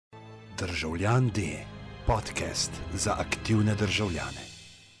Državljan D, podcast za aktivne državljane.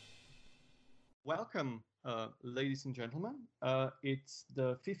 Welcome, ladies and gentlemen. It's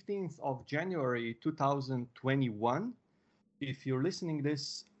the 15th of January 2021. If you're listening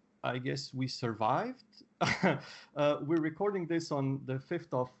this, I guess we survived. We're recording this on the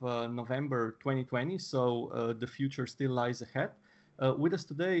 5th of November 2020, so the future still lies ahead. With us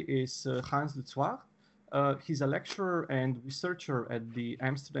today is Hans de Zwart. He's a lecturer and researcher at the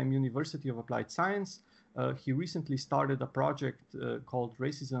Amsterdam University of Applied Science. He recently started a project called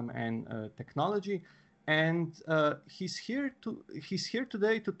Racism and Technology, and he's here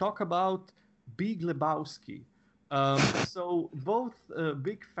today to talk about Big Lebowski. So both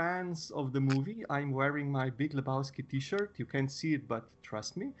big fans of the movie. I'm wearing my Big Lebowski t-shirt. You can't see it, but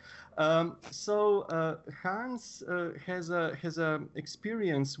trust me. Hans has a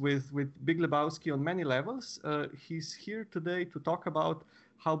experience with Big Lebowski on many levels. He's here today to talk about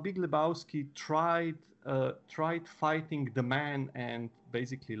how Big Lebowski tried fighting the man and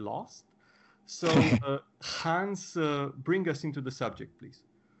basically lost. So Hans, bring us into the subject, please.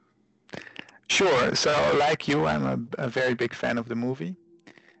 Sure. So like you, I'm a very big fan of the movie.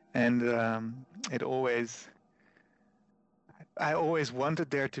 And I always wanted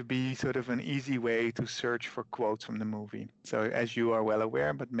there to be sort of an easy way to search for quotes from the movie. So as you are well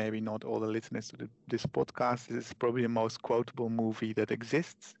aware, but maybe not all the listeners to this podcast, this is probably the most quotable movie that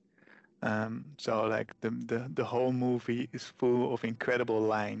exists. So like the whole movie is full of incredible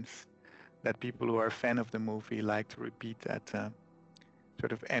lines that people who are a fan of the movie like to repeat at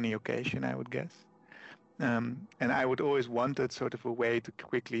sort of any occasion, I would guess. And I would always wanted sort of a way to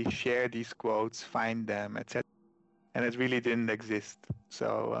quickly share these quotes, find them, etc. And it really didn't exist.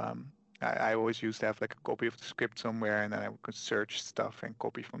 So I always used to have like a copy of the script somewhere, and then I could search stuff and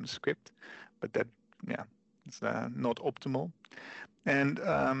copy from the script. But that, it's not optimal. And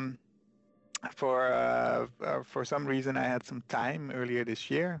for some reason, I had some time earlier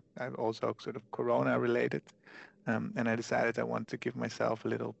this year. I'm also sort of Corona related. And I decided I want to give myself a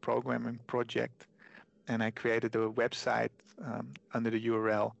little programming project. And I created a website under the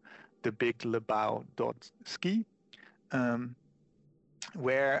URL thebiglebau.ski,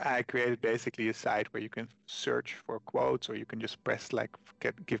 where I created basically a site where you can search for quotes, or you can just press like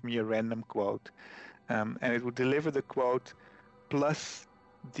give me a random quote, and it would deliver the quote plus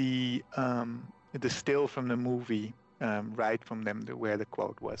the still from the movie right from them where the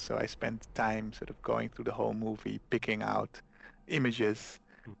quote was. So I spent time sort of going through the whole movie, picking out images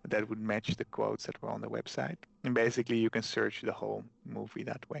that would match the quotes that were on the website. And basically you can search the whole movie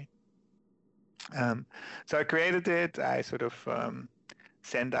that way. So I created it. I sort of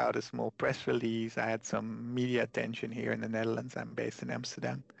sent out a small press release. I had some media attention here in the Netherlands. I'm based in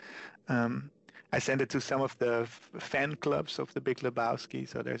Amsterdam. I sent it to some of the fan clubs of the Big Lebowski.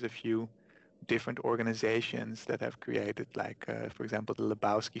 So there's a few different organizations that have created, like, for example, the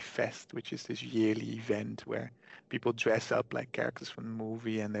Lebowski Fest, which is this yearly event where people dress up like characters from the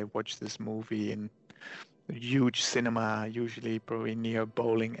movie and they watch this movie in a huge cinema, usually probably near a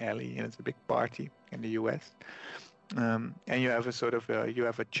bowling alley, and it's a big party in the US. And you have a sort of you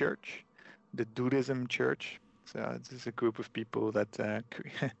have a church, the Dudism Church. So this is a group of people that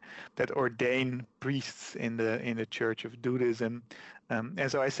that ordain priests in the Church of Dudism.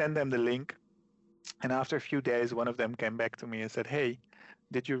 And so I sent them the link. And after a few days, one of them came back to me and said, "Hey,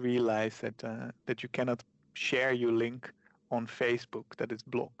 did you realize that you cannot share your link on Facebook, that it's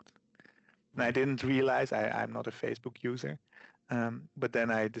blocked?" And I didn't realize, I'm not a Facebook user. But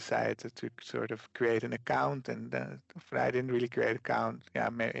then I decided to sort of create an account, and I didn't really create an account.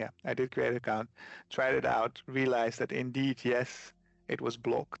 I did create an account, tried it out, realized that indeed, yes, it was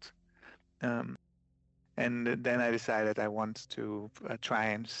blocked. And then I decided I want to try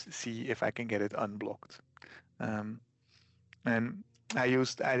and see if I can get it unblocked. And I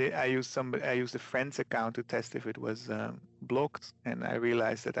used a friend's account to test if it was blocked, and I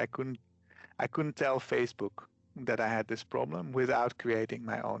realized that I couldn't tell Facebook that I had this problem without creating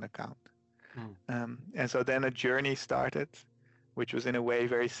my own account. And so then a journey started, which was in a way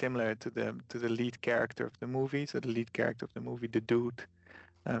very similar to the lead character of the movie. So the lead character of the movie, the dude,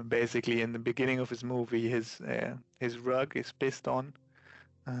 basically in the beginning of his movie, his rug is pissed on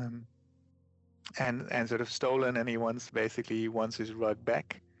and sort of stolen, and he wants his rug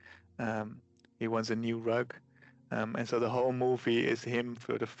back. He wants a new rug. And so the whole movie is him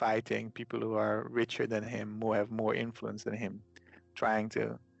sort of fighting people who are richer than him, who have more influence than him, trying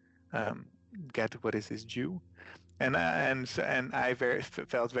to get what is his due. And I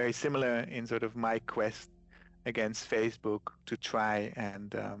felt very similar in sort of my quest against Facebook to try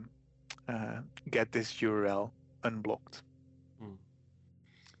and get this URL unblocked.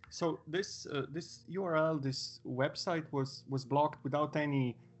 So this URL, this website was blocked without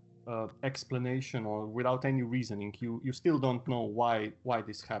any explanation or without any reasoning. You still don't know why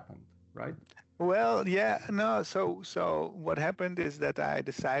this happened, right? Well, yeah, no. So what happened is that I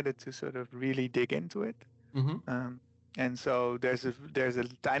decided to sort of really dig into it. Mm-hmm. And so there's a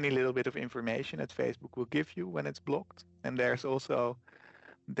tiny little bit of information that Facebook will give you when it's blocked, and there's also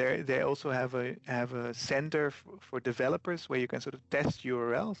they also have a center for developers where you can sort of test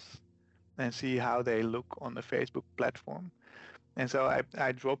URLs and see how they look on the Facebook platform. And so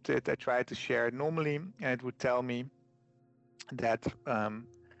I dropped it. I tried to share it normally, and it would tell me that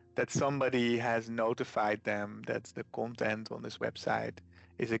that somebody has notified them that the content on this website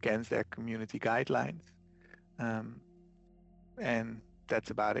is against their community guidelines, and that's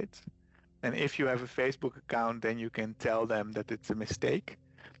about it. And if you have a Facebook account, then you can tell them that it's a mistake.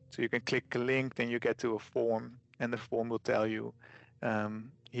 So you can click a link, then you get to a form, and the form will tell you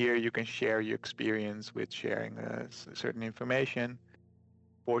here you can share your experience with sharing certain information.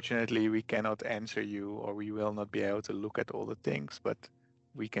 Fortunately, we cannot answer you, or we will not be able to look at all the things, but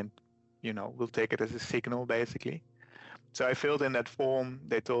we can, we'll take it as a signal, basically. So I filled in that form.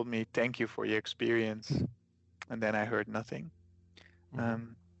 They told me, thank you for your experience. And then I heard nothing.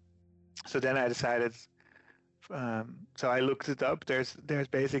 Mm-hmm. So then I decided, so I looked it up. There's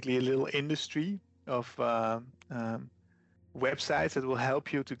basically a little industry of websites that will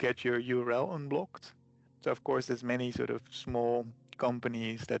help you to get your URL unblocked. So of course, there's many sort of small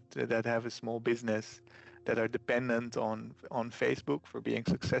companies that have a small business that are dependent on Facebook for being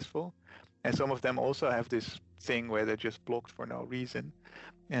successful, and some of them also have this thing where they're just blocked for no reason,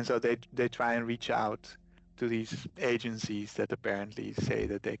 and so they try and reach out to these agencies that apparently say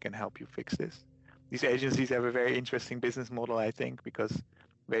that they can help you fix this. These agencies have a very interesting business model, I think, because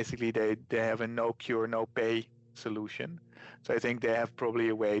basically they have a no cure, no pay solution. So I think they have probably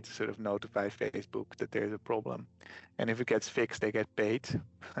a way to sort of notify Facebook that there's a problem. And if it gets fixed, they get paid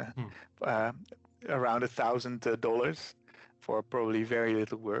around $1,000 for probably very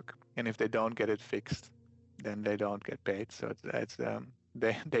little work. And if they don't get it fixed, then they don't get paid. So it's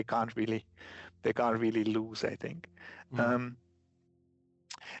they can't really lose, I think.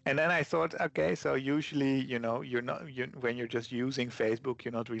 And then I thought, okay, so usually, when you're just using Facebook,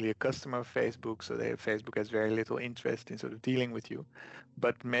 you're not really a customer of Facebook, so Facebook has very little interest in sort of dealing with you.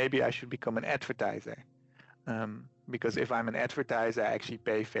 But maybe I should become an advertiser, because if I'm an advertiser, I actually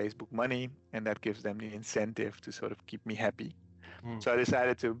pay Facebook money, and that gives them the incentive to sort of keep me happy. So I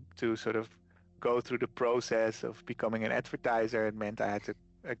decided to sort of go through the process of becoming an advertiser. It meant I had to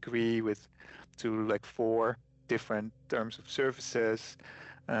agree to like 4 different terms of services.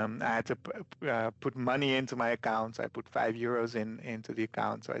 I had to put money into my account. So I put €5 into the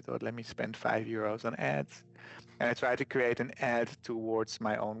account. So I thought, let me spend €5 on ads. And I tried to create an ad towards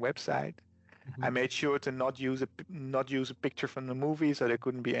my own website. I made sure to not use a picture from the movie, so there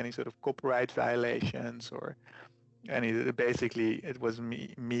couldn't be any sort of copyright violations or any. Basically, it was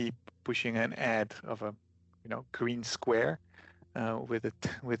me pushing an ad of a green square with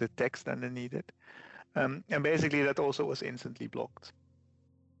a text underneath it. And basically that also was instantly blocked.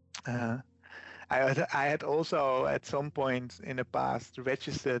 I had also at some point in the past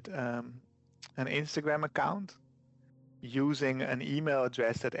registered an Instagram account using an email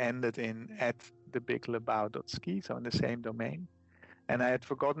address that ended in @thebigLebau.ski, so in the same domain. And I had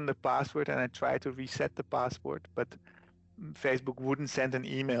forgotten the password, and I tried to reset the password, but Facebook wouldn't send an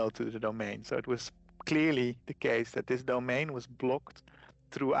email to the domain. So it was clearly the case that this domain was blocked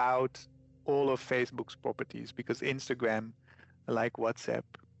throughout all of Facebook's properties, because Instagram, like WhatsApp,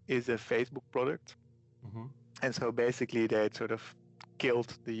 is a Facebook product. And so basically they had sort of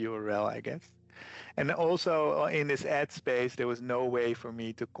killed the URL, I guess. And also in this ad space, there was no way for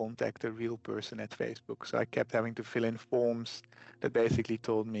me to contact a real person at Facebook. So I kept having to fill in forms that basically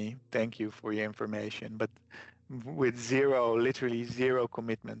told me, thank you for your information, but with literally zero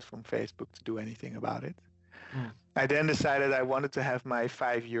commitment from Facebook to do anything about it. I then decided I wanted to have my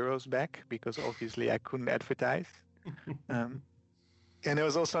 €5 back, because obviously I couldn't advertise. And there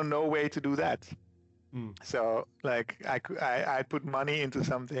was also no way to do that. So like I put money into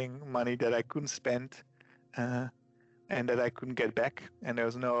something, money that I couldn't spend, and that I couldn't get back, and there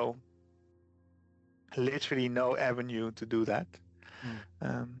was literally no avenue to do that.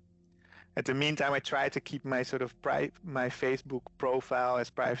 At the meantime, I tried to keep my sort of my Facebook profile as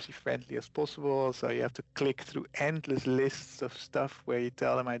privacy friendly as possible. So you have to click through endless lists of stuff where you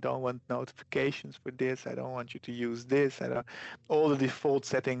tell them, I don't want notifications for this. I don't want you to use this. All the default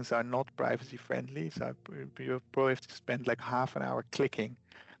settings are not privacy friendly. So you probably have to spend like half an hour clicking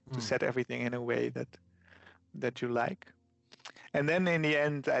to set everything in a way that you like. And then in the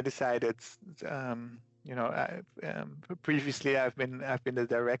end, I decided, previously I've been the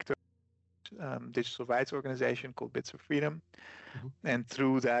director of digital rights organization called Bits of Freedom. Mm-hmm. And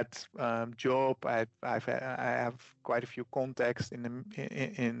through that job, I have quite a few contacts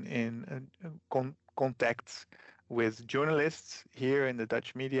contacts with journalists here in the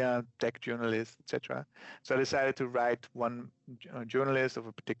Dutch media, tech journalists, etc. So I decided to write one journalist of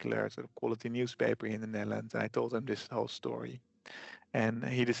a particular sort of quality newspaper in the Netherlands, and I told him this whole story, and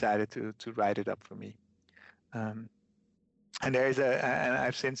he decided to write it up for me. And and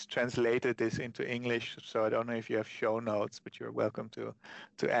I've since translated this into English, so I don't know if you have show notes, but you're welcome to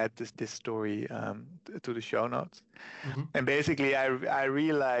add this story to the show notes. Mm-hmm. And basically, I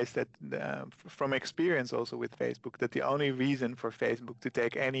realized that from experience also with Facebook, that the only reason for Facebook to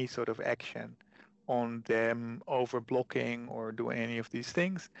take any sort of action on them over blocking or doing any of these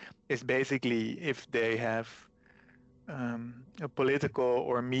things is basically if they have a political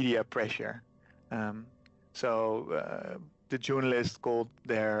or media pressure. So the journalist called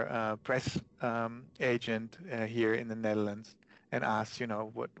their press agent here in the Netherlands and asked,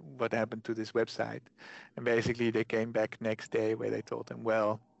 what happened to this website? And basically they came back next day where they told them,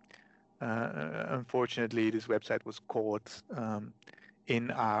 well, unfortunately, this website was caught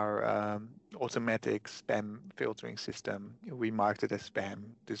in our automatic spam filtering system. We marked it as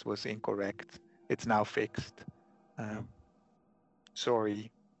spam. This was incorrect. It's now fixed.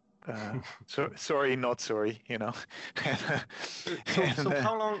 Sorry. Sorry, not sorry,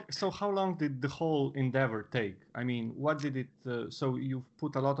 So how long did the whole endeavor take? I mean, what did it? So you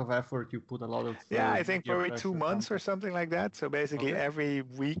put a lot of effort. You put a lot of I think probably 2 months or something like that. So basically, every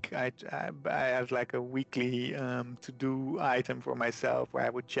week I had like a weekly to-do item for myself where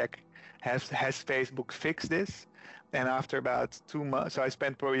I would check has Facebook fixed this. And after about 2 months, so I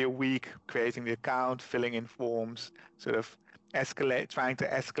spent probably a week creating the account, filling in forms, sort of trying to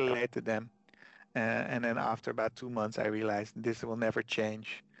escalate to them. And then after about 2 months, I realized this will never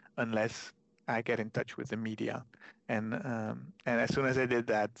change unless I get in touch with the media. And as soon as I did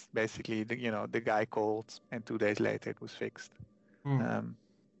that, basically, the guy called, and 2 days later it was fixed.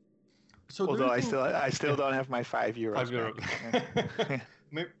 So although I still don't have my €5 back.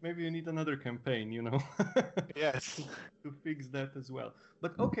 Maybe you need another campaign, Yes. to fix that as well.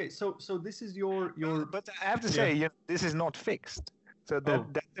 But okay, so this is your. But I have to say, this is not fixed. So that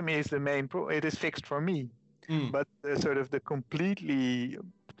to me is the main problem. It is fixed for me, but sort of the completely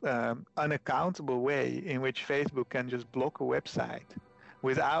unaccountable way in which Facebook can just block a website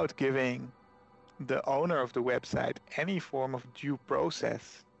without giving the owner of the website any form of due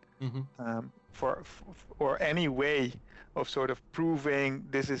process. Or any way of sort of proving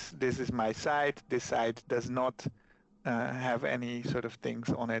this is my site. This site does not have any sort of things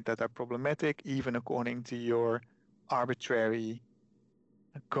on it that are problematic, even according to your arbitrary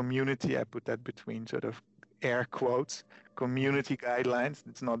community. I put that between sort of air quotes, community guidelines.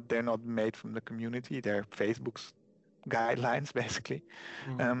 They're not made from the community. They're Facebook's guidelines, basically.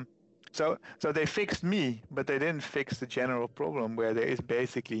 So they fixed me, but they didn't fix the general problem where there is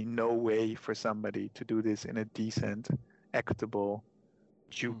basically no way for somebody to do this in a decent, equitable,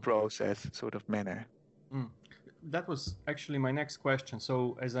 due process sort of manner. That was actually my next question.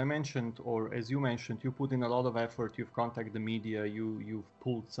 So as I mentioned, or as you mentioned, you put in a lot of effort, you've contacted the media, you've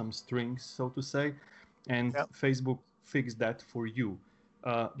pulled some strings, so to say, and Facebook fixed that for you.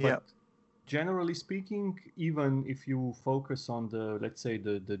 But generally speaking, even if you focus on the, let's say,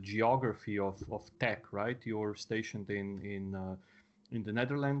 the geography of tech, right? You're stationed in the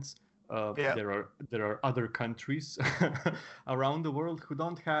Netherlands. There are other countries around the world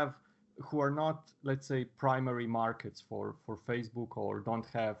who are not, let's say, primary markets for Facebook, or don't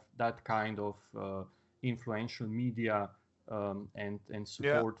have that kind of influential media and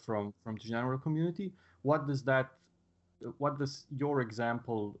support from the general community. What does your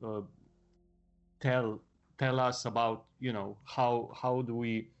example tell us about, how do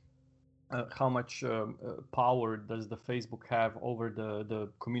we how much power does the Facebook have over the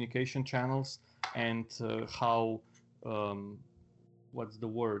communication channels, and how what's the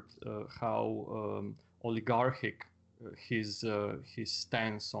word, how oligarchic his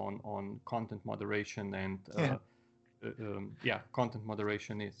stance on content moderation and content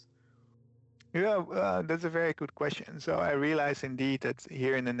moderation is? That's a very good question. So I realize indeed that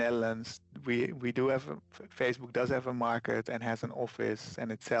here in the Netherlands, we do have Facebook does have a market and has an office,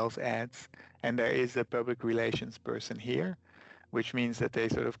 and it sells ads, and there is a public relations person here, which means that they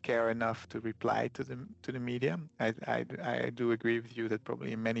sort of care enough to reply to the media. I do agree with you that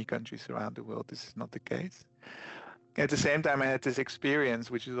probably in many countries around the world this is not the case. At the same time, I had this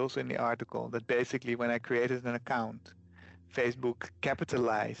experience, which is also in the article, that basically when I created an account, Facebook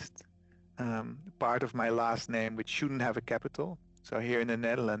capitalized part of my last name, which shouldn't have a capital. So here in the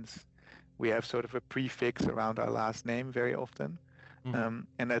Netherlands, we have sort of a prefix around our last name very often.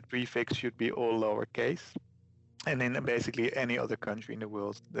 And that prefix should be all lowercase. And in basically any other country in the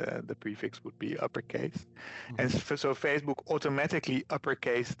world, the prefix would be uppercase. And so Facebook automatically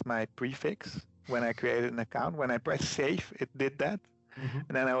uppercased my prefix when I created an account. When I pressed save, it did that.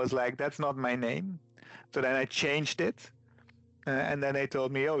 And then I was like, that's not my name. So then I changed it. And then they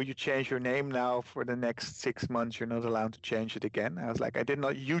told me, oh, you changed your name now for the next 6 months. You're not allowed to change it again. I was like, I did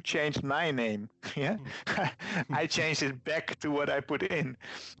not. You changed my name. Yeah, I changed it back to what I put in.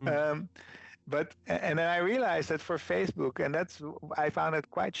 And then I realized that for Facebook, and I found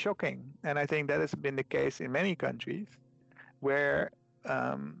it quite shocking. And I think that has been the case in many countries where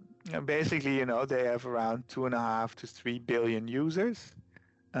basically, they have around 2.5 to 3 billion users.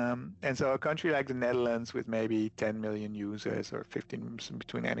 And so a country like the Netherlands with maybe 10 million users or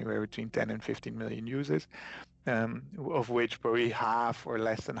anywhere between 10 and 15 million users, of which probably half or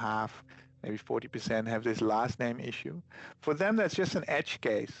less than half, maybe 40% have this last name issue. For them, that's just an edge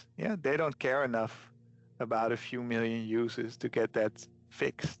case. Yeah, they don't care enough about a few million users to get that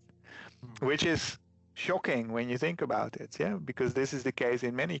fixed, which is shocking when you think about it. Yeah, because this is the case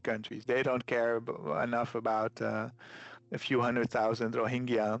in many countries. They don't care enough about a few 100,000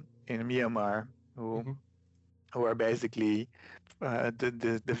 Rohingya in Myanmar who are basically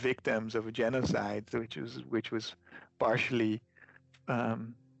the victims of a genocide, which was partially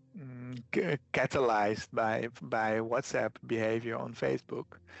catalyzed by WhatsApp behavior on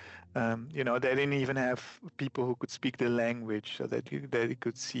Facebook. They didn't even have people who could speak the language so that they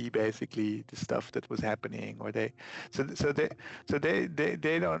could see basically the stuff that was happening, or they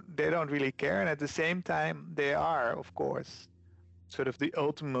don't really care. And at the same time, they are, of course, sort of the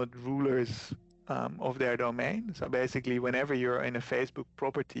ultimate rulers of their domain. So basically, whenever you're in a Facebook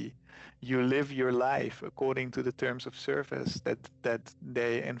property, you live your life according to the terms of service that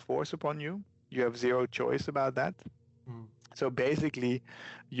they enforce upon you. You have zero choice about that. So basically,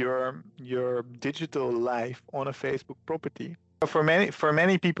 your digital life on a Facebook property. For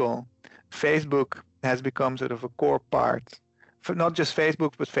many people, Facebook has become sort of a core part. For not just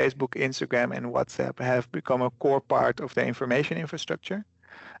Facebook, but Facebook, Instagram, and WhatsApp have become a core part of their information infrastructure.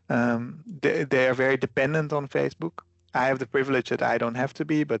 They are very dependent on Facebook. I have the privilege that I don't have to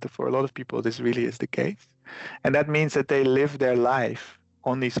be, but for a lot of people, this really is the case. And that means that they live their life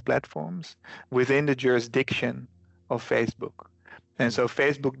on these platforms within the jurisdiction of Facebook. And so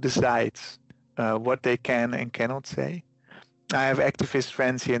Facebook decides what they can and cannot say. I have activist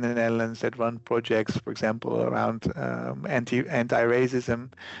friends here in the Netherlands that run projects, for example, around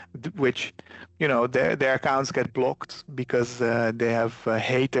anti-racism, which, their accounts get blocked because they have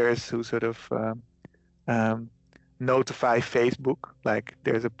haters who sort of notify Facebook, like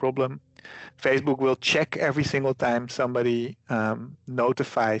there's a problem. Facebook will check every single time somebody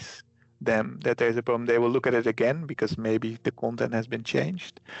notifies them that there's a problem. They will look at it again because maybe the content has been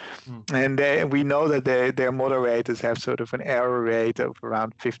changed. And we know that their moderators have sort of an error rate of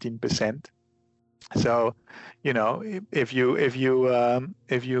around 15%. So, if you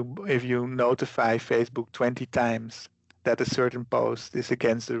notify Facebook 20 times that a certain post is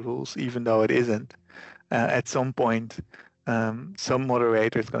against the rules, even though it isn't, at some point, some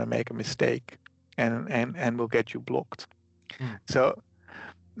moderator is going to make a mistake and will get you blocked. So.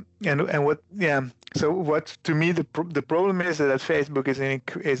 So what to me the problem is that Facebook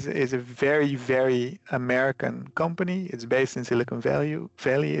is a very, very American company. It's based in Silicon Valley.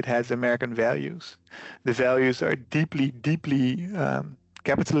 It has American values. The values are deeply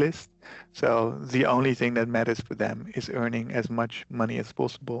capitalist. So the only thing that matters for them is earning as much money as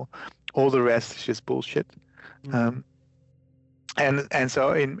possible. All the rest is just bullshit. And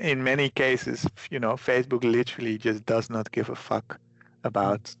so in many cases, Facebook literally just does not give a fuck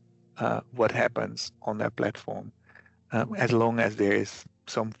about what happens on their platform, as long as there is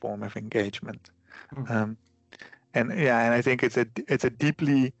some form of engagement. And I think it's a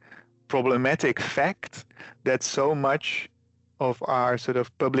deeply problematic fact that so much of our sort of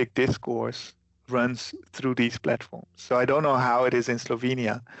public discourse runs through these platforms. So I don't know how it is in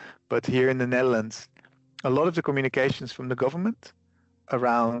Slovenia, but here in the Netherlands, a lot of the communications from the government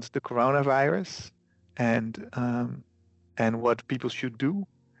around the coronavirus and what people should do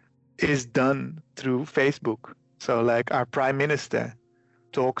is done through Facebook. So like our prime minister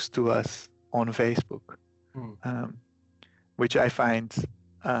talks to us on Facebook, which I find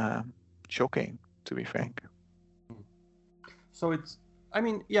shocking, to be frank. So it's,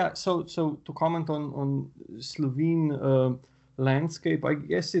 so to comment on Slovene, landscape, I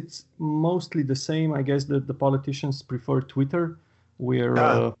guess it's mostly the same. I guess that the politicians prefer Twitter, where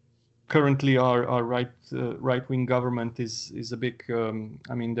currently our right-wing government is a big.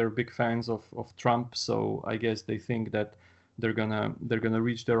 I mean, they're big fans of Trump, so I guess they think that they're gonna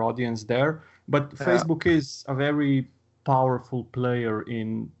reach their audience there. But Facebook is a very powerful player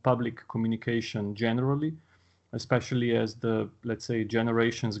in public communication generally, especially as the, let's say,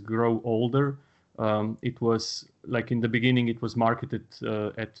 generations grow older. It was like in the beginning, it was marketed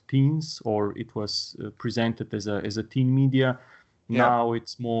at teens, or it was presented as a teen media. Now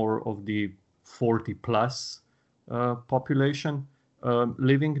it's more of the 40 plus population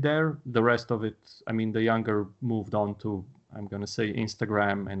living there. The rest of it, I mean, the younger moved on to, I'm going to say,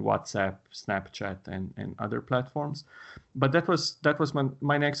 Instagram and WhatsApp, Snapchat, and other platforms. But that was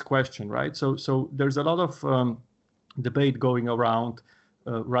my next question, right? So there's a lot of debate going around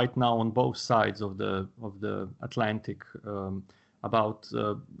right now on both sides of the Atlantic about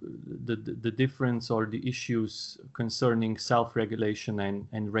the difference or the issues concerning self-regulation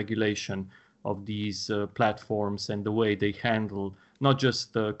and regulation of these platforms, and the way they handle not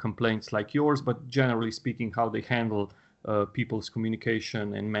just complaints like yours, but generally speaking, how they handle people's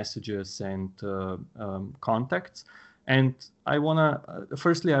communication and messages and contacts. And I wanna,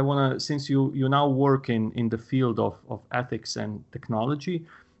 since you now work in the field of ethics and technology,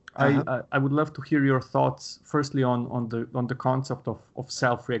 I would love to hear your thoughts. Firstly, on the concept of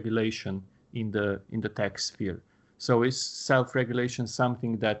self-regulation in the tech sphere. So, is self-regulation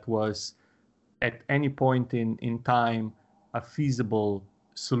something that was at any point in time a feasible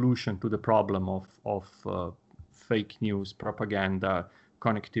solution to the problem of fake news, propaganda,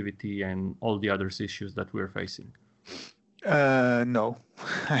 connectivity, and all the other issues that we're facing? No,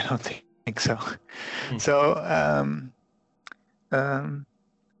 I don't think so. So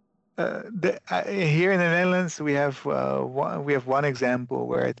here in the Netherlands, we have one example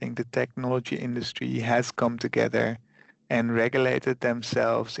where I think the technology industry has come together and regulated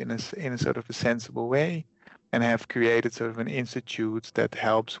themselves in a sort of a sensible way, and have created sort of an institute that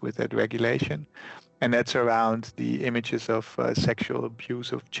helps with that regulation, and that's around the images of sexual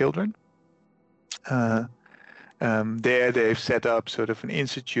abuse of children. There they've set up sort of an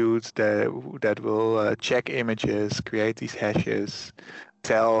institute that will check images, create these hashes,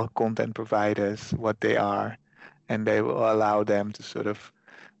 tell content providers what they are, and they will allow them to sort of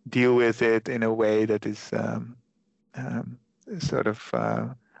deal with it in a way that is sort of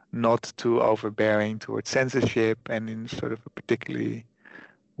not too overbearing towards censorship, and in sort of a particularly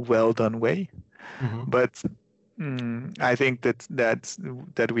well done way. But I think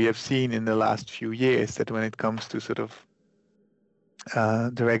that we have seen in the last few years that when it comes to sort of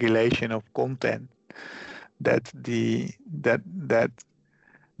the regulation of content, that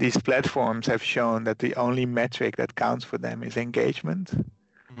these platforms have shown that the only metric that counts for them is engagement.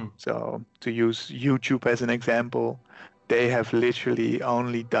 So to use YouTube as an example, they have literally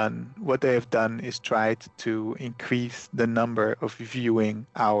only done what they have done is tried to increase the number of viewing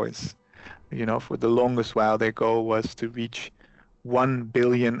hours. You know, for the longest while, their goal was to reach 1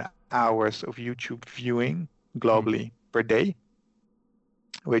 billion hours of YouTube viewing globally per day,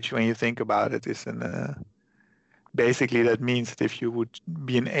 which, when you think about it, is basically that means that if you would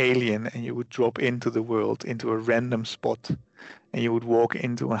be an alien and you would drop into the world, into a random spot, and you would walk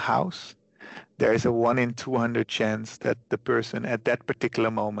into a house, there is a 1 in 200 chance that the person at that particular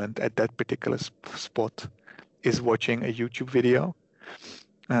moment, at that particular spot, is watching a YouTube video.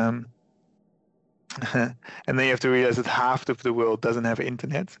 And then you have to realize that half of the world doesn't have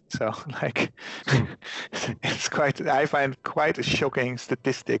internet. So, like, I find quite a shocking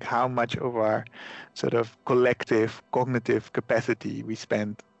statistic how much of our sort of collective cognitive capacity we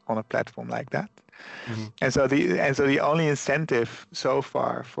spend on a platform like that. And so the only incentive so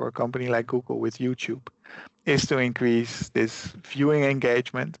far for a company like Google with YouTube is to increase this viewing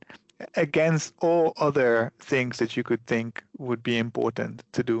engagement against all other things that you could think would be important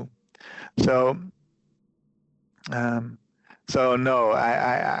to do. So no,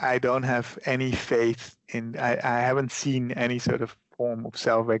 I don't have any faith in. I haven't seen any sort of form of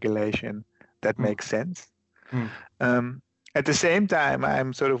self-regulation that makes sense. At the same time,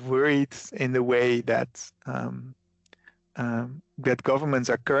 I'm sort of worried in the way that that governments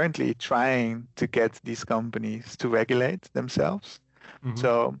are currently trying to get these companies to regulate themselves.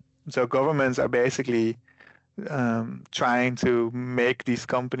 So governments are basically trying to make these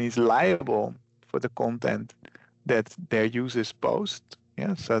companies liable for the content that their users post.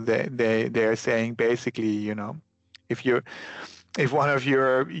 Yeah, so they're saying basically, you know, if one of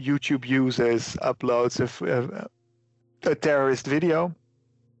your YouTube users uploads a terrorist video,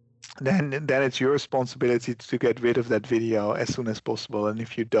 then it's your responsibility to get rid of that video as soon as possible. And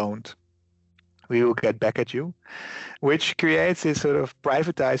if you don't, we will get back at you, which creates this sort of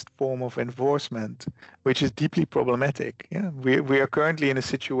privatized form of enforcement, which is deeply problematic. Yeah, we are currently in a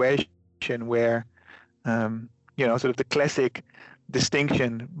situation where, sort of the classic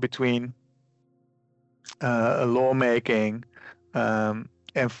distinction between lawmaking,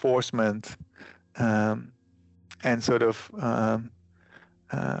 enforcement, and sort of uh,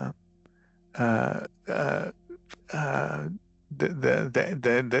 uh,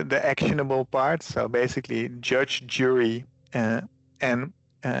 the actionable parts. So basically, judge, jury, and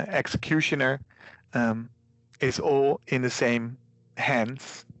executioner is all in the same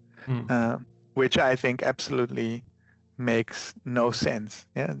hands, which I think absolutely makes no sense.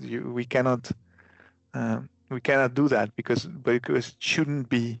 Yeah, we cannot do that because it shouldn't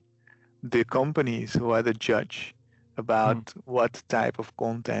be the companies who are the judge about what type of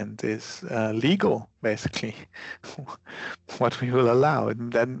content is legal, basically, what we will allow.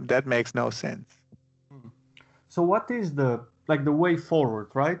 That makes no sense. So what is the way forward,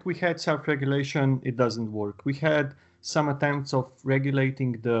 right? We had self-regulation, it doesn't work. We had some attempts of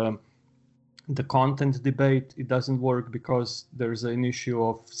regulating the content debate, it doesn't work because there's an issue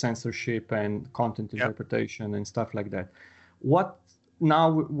of censorship and content interpretation and stuff like that.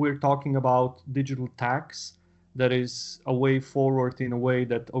 Now we're talking about digital tax. That is a way forward in a way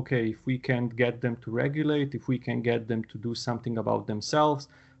that, okay, if we can get them to regulate, if we can get them to do something about themselves,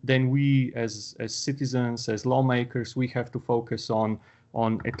 then we as citizens, as lawmakers, we have to focus on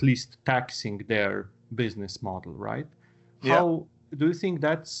at least taxing their business model, right? Yeah. How do you think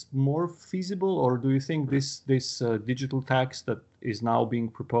that's more feasible, or do you think this digital tax that is now being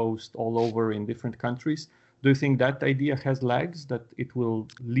proposed all over in different countries, do you think that idea has legs, that it will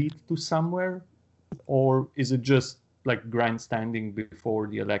lead to somewhere? Or is it just like grandstanding before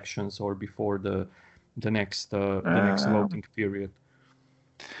the elections or before the next voting period?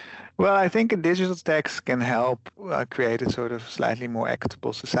 Well, I think a digital tax can help create a sort of slightly more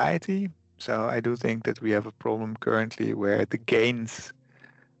equitable society. So I do think that we have a problem currently where the gains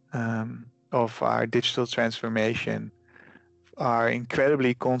of our digital transformation are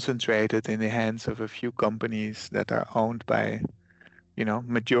incredibly concentrated in the hands of a few companies that are owned by,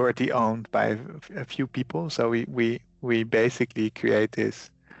 majority owned by a few people. So we basically create this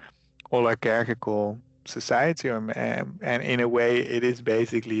oligarchical society, and in a way it is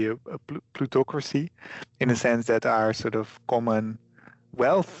basically a plutocracy, in a sense that our sort of common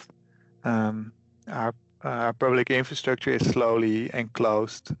wealth, our public infrastructure is slowly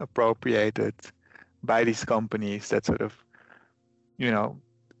enclosed, appropriated by these companies that sort of,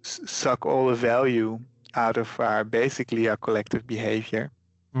 suck all the value out of our collective behavior.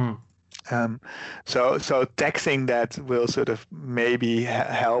 So taxing that will sort of maybe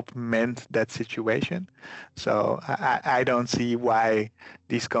help mend that situation. So I don't see why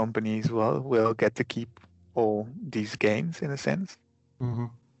these companies will get to keep all these gains, in a sense.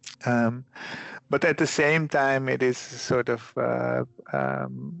 But at the same time, it is sort of,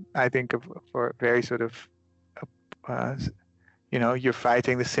 I think, for very sort of, you're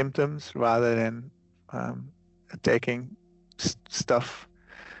fighting the symptoms rather than taking stuff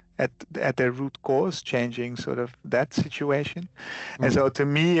at the root cause, changing sort of that situation. And so to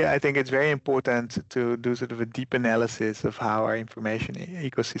me, I think it's very important to do sort of a deep analysis of how our information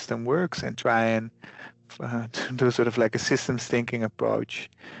ecosystem works and try and to do sort of like a systems thinking approach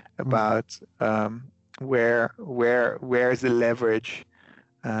about where is the leverage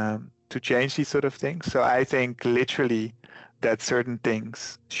to change these sort of things. So I think literally that certain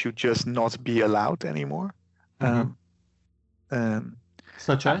things should just not be allowed anymore.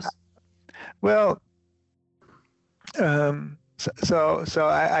 Such as? Well, so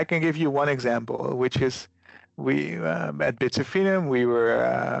I can give you one example, which is we at Bits of Freedom, we were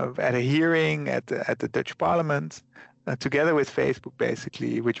at a hearing at the Dutch Parliament together with Facebook,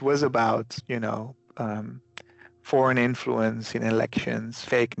 basically, which was about foreign influence in elections,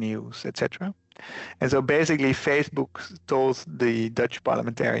 fake news, etc. And so basically, Facebook told the Dutch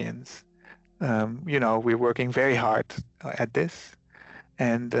parliamentarians, we're working very hard at this.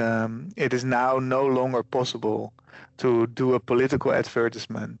 And it is now no longer possible to do a political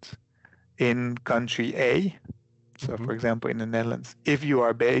advertisement in country A, so for example in the Netherlands, if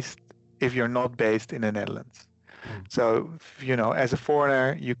you're not based in the Netherlands. So, as a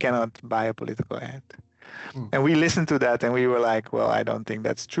foreigner, you cannot buy a political ad. And we listened to that and we were like, well, I don't think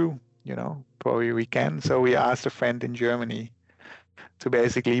that's true. Probably we can. So we asked a friend in Germany to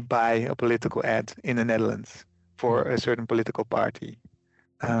basically buy a political ad in the Netherlands for a certain political party.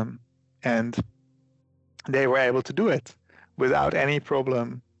 And they were able to do it without any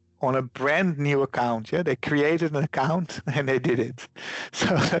problem on a brand new account. Yeah, they created an account and they did it.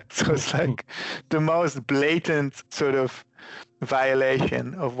 So it's like the most blatant sort of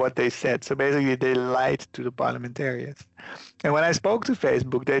violation of what they said. So basically, they lied to the parliamentarians. And when I spoke to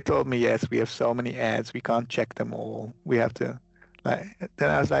Facebook, they told me, yes, we have so many ads, we can't check them all. We have to, like. Then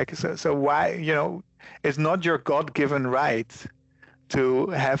I was like, so why? It's not your God-given right to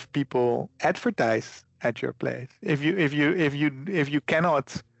have people advertise at your place. If you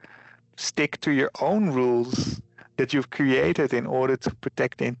cannot stick to your own rules that you've created in order to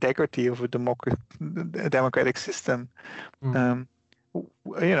protect the integrity of a democratic system,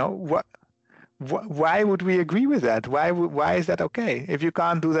 why would we agree with that? Why is that okay? If you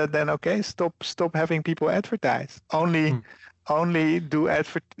can't do that, then okay, stop having people advertise. Only do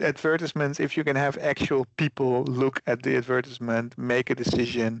advertisements if you can have actual people look at the advertisement, make a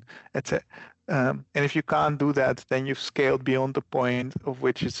decision, etc. And if you can't do that, then you've scaled beyond the point of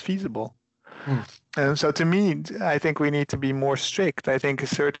which it's feasible. And so to me, I think we need to be more strict. I think a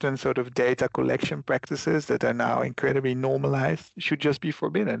certain sort of data collection practices that are now incredibly normalized should just be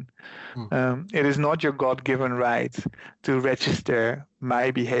forbidden. It is not your God-given right to register my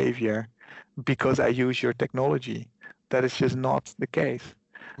behavior because I use your technology. That is just not the case.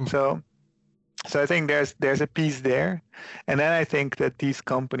 So I think there's a piece there. And then I think that these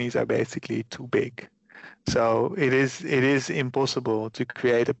companies are basically too big. So it is impossible to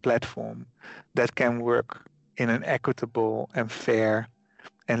create a platform that can work in an equitable and fair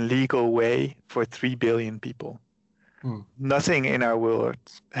and legal way for 3 billion people. Nothing in our world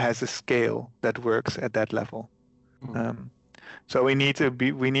has a scale that works at that level. So we need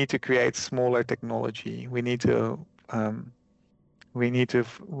to create smaller technology. We need to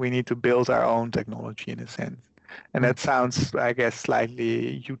build our own technology in a sense. And that sounds, I guess,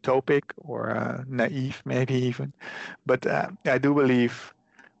 slightly utopic or naive, maybe even. But I do believe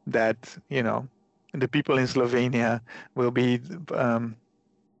that the people in Slovenia will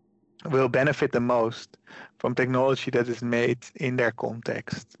benefit the most from technology that is made in their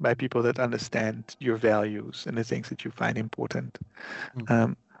context by people that understand your values and the things that you find important,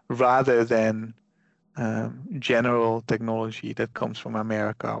 rather than general technology that comes from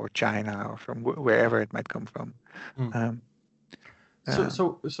America or China or from wherever it might come from.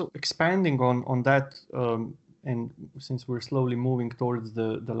 So expanding on that, and since we're slowly moving towards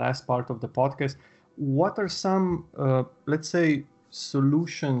the last part of the podcast, what are some, let's say,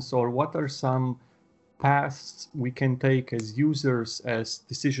 solutions, or what are some paths we can take as users, as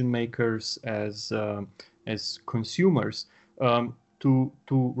decision makers, as consumers,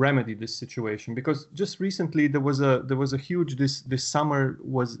 to remedy this situation? Because just recently there was a huge this summer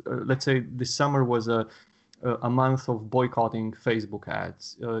was let's say this summer was a month of boycotting Facebook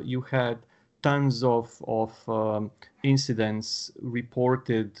ads. You had tons of incidents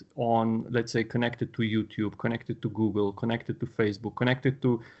reported on, let's say, connected to YouTube, connected to Google, connected to Facebook, connected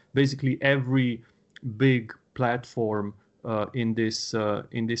to basically every big platform in this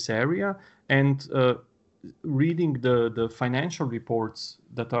area. And reading the financial reports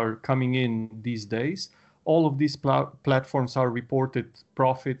that are coming in these days, all of these platforms are reporting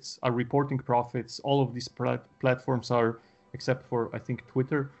profits. All of these platforms are, except for I think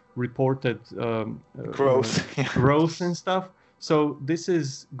Twitter, reported growth and stuff. So this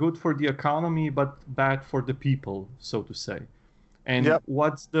is good for the economy, but bad for the people, so to say. And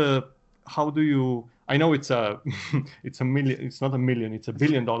how do you? I know it's a million. It's not a million. It's $1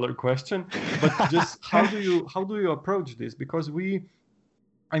 billion question. But just how do you approach this? Because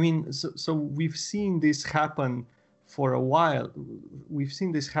so we've seen this happen for a while. We've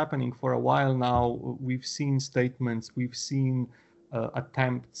seen this happening for a while now. We've seen statements. We've seen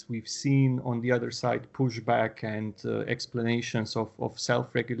attempts. We've seen on the other side pushback and explanations of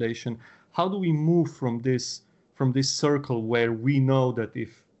self-regulation. How do we move from this circle where we know that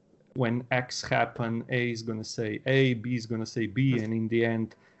when X happen, A is going to say A, B is going to say B, and in the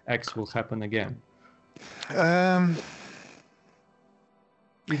end, X will happen again?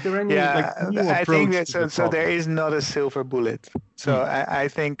 Is there any new I think approach? So there is not a silver bullet. So I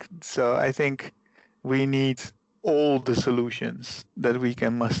think we need all the solutions that we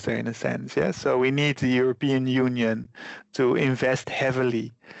can muster in a sense. Yeah. So we need the European Union to invest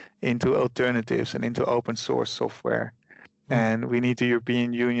heavily into alternatives and into open source software. And we need the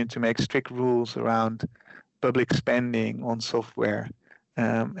European Union to make strict rules around public spending on software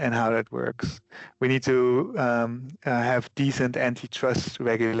and how that works. We need to have decent antitrust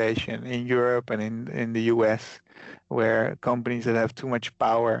regulation in Europe and in the US, where companies that have too much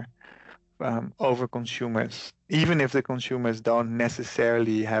power over consumers, even if the consumers don't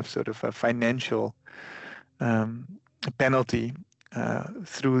necessarily have sort of a financial penalty,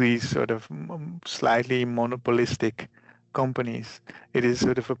 through these sort of slightly monopolistic companies. It is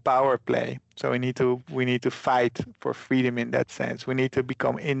sort of a power play. So we need to fight for freedom in that sense. We need to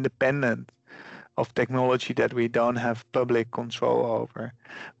become independent of technology that we don't have public control over,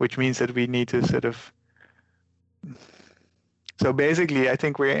 which means that we need to sort of. So basically, I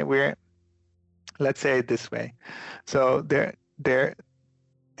think we're let's say it this way. So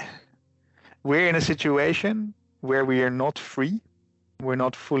we're in a situation where we are not free. We're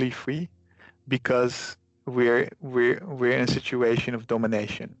not fully free because we're in a situation of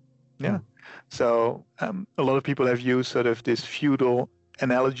domination. Yeah. So a lot of people have used sort of this feudal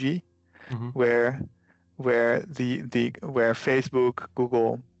analogy where Facebook,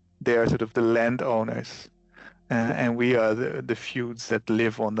 Google, they are sort of the landowners, and we are the feuds that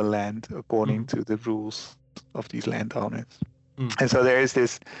live on the land according to the rules of these landowners. And so there is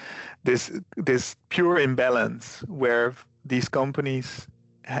this pure imbalance where these companies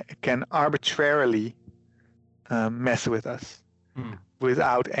can arbitrarily mess with us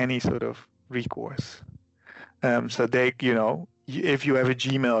without any sort of recourse. So they, if you have a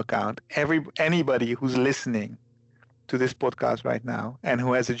Gmail account, anybody who's listening to this podcast right now and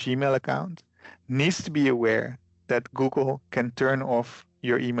who has a Gmail account needs to be aware that Google can turn off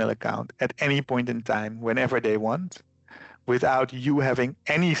your email account at any point in time, whenever they want, without you having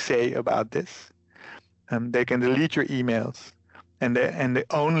any say about this. They can delete your emails, and the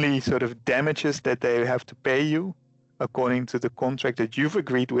only sort of damages that they have to pay you, according to the contract that you've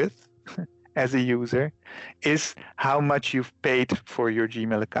agreed with as a user, is how much you've paid for your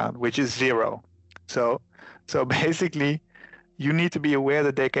Gmail account, which is zero. So basically, you need to be aware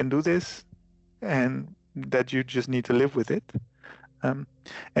that they can do this, and that you just need to live with it. And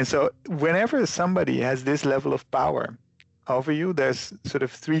so whenever somebody has this level of power over you, there's sort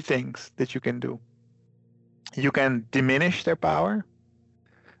of three things that you can do. You can diminish their power.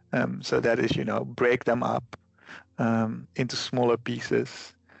 So that is, break them up into smaller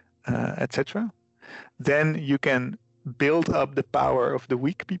pieces, etc. Then you can build up the power of the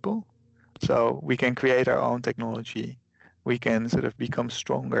weak people. So we can create our own technology. We can sort of become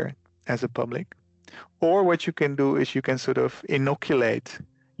stronger as a public. Or what you can do is you can sort of inoculate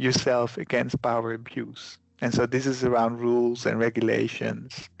yourself against power abuse. And so this is around rules and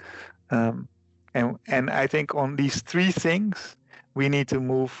regulations. And I think on these three things, we need to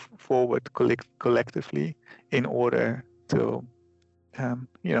move forward collectively in order to,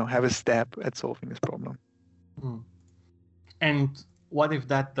 have a step at solving this problem. And what if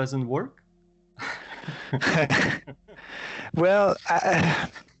that doesn't work? Well,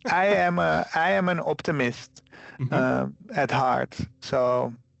 I am an optimist at heart.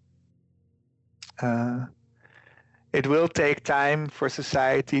 So it will take time for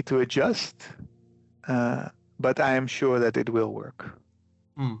society to adjust, but I am sure that it will work.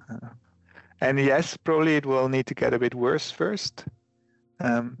 And yes, probably it will need to get a bit worse first.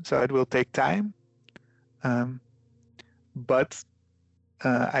 So it will take time. But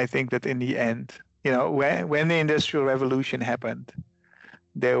I think that in the end, when the Industrial Revolution happened,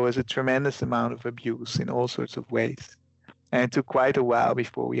 there was a tremendous amount of abuse in all sorts of ways. And it took quite a while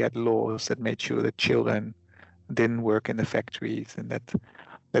before we had laws that made sure that children didn't work in the factories, and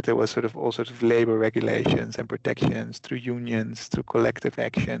that there was sort of all sorts of labor regulations and protections through unions, through collective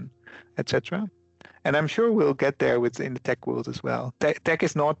action, etc. And I'm sure we'll get there within the tech world as well. Tech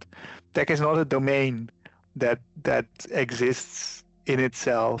is not a domain that exists in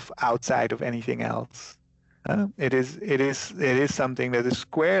itself outside of anything else. It is something that is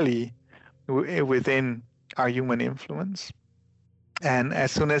squarely within our human influence. And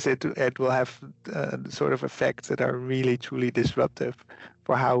as soon as it will have sort of effects that are really truly disruptive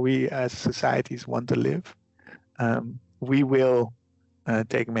for how we as societies want to live, we will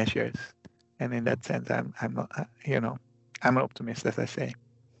take measures. And in that sense, I'm an optimist, as I say.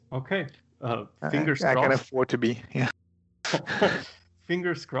 Okay, fingers crossed. I can afford to be. Yeah.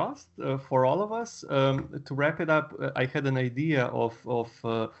 Fingers crossed for all of us. To wrap it up, I had an idea of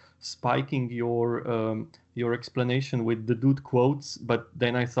spiking your explanation with the dude quotes, but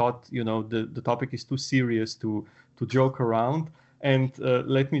then I thought, the topic is too serious to joke around. And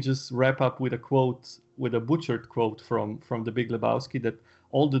let me just wrap up with a quote, with a butchered quote from The Big Lebowski, that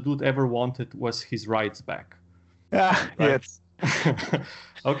all the dude ever wanted was his rights back. Yeah, right? Yes.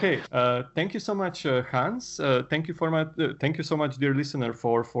 Okay. Thank you so much, Hans. Thank you so much, dear listener,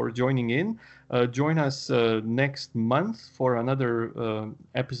 for joining in. Join us next month for another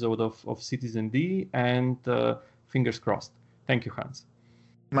episode of Citizen D, and fingers crossed. Thank you, Hans.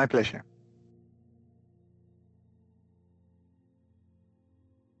 My pleasure.